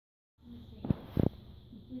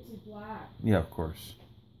black. Yeah, of course.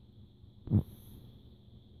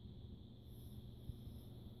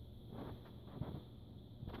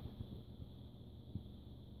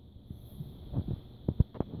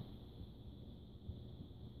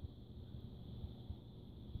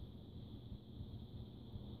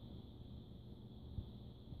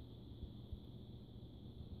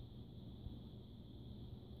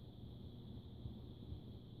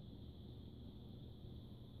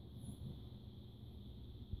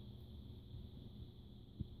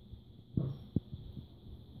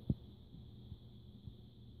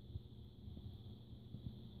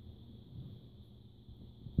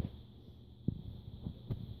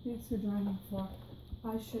 Thanks for driving for.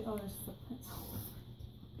 I should. Oh, there's footprints.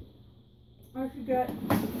 I should get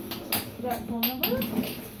that phone number.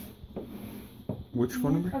 Which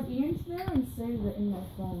phone number? Of Ian's there and save it in my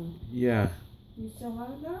phone. Yeah. You still have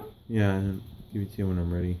it there? Yeah, and give it to you when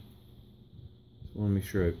I'm ready. Just want to make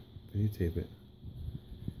sure I videotape it.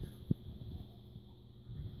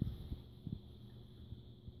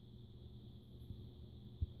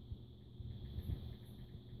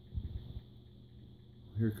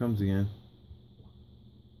 Here it comes again.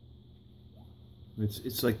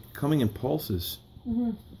 It's like coming in pulses.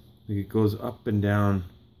 Mm-hmm. Like it goes up and down.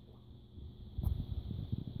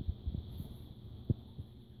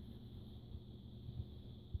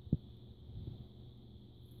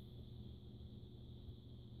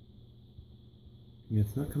 Yeah,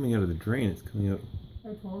 it's not coming out of the drain, it's coming out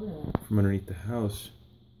I told her that. from underneath the house.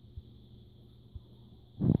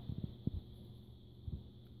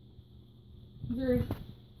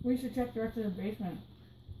 We should check the rest of the basement.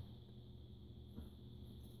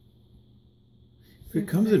 If it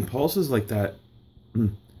comes in pulses like that, there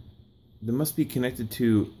must be connected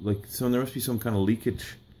to, like, there must be some kind of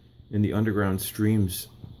leakage in the underground streams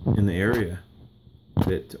in the area.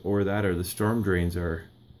 Or the storm drains are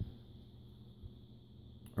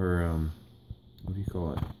what do you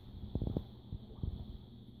call it?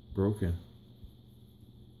 Broken.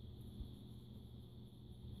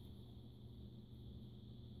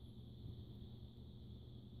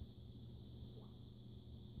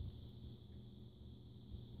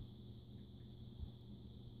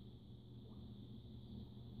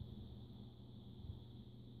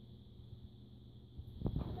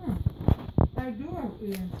 I do have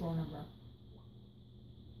Ian's phone number.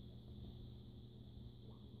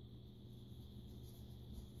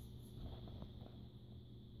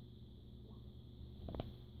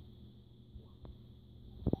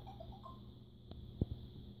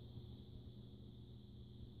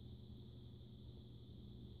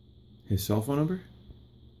 His cell phone number?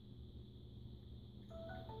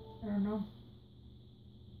 I don't know.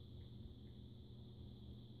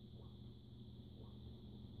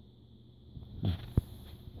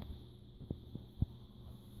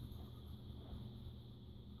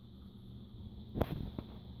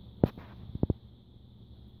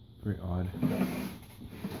 Very odd.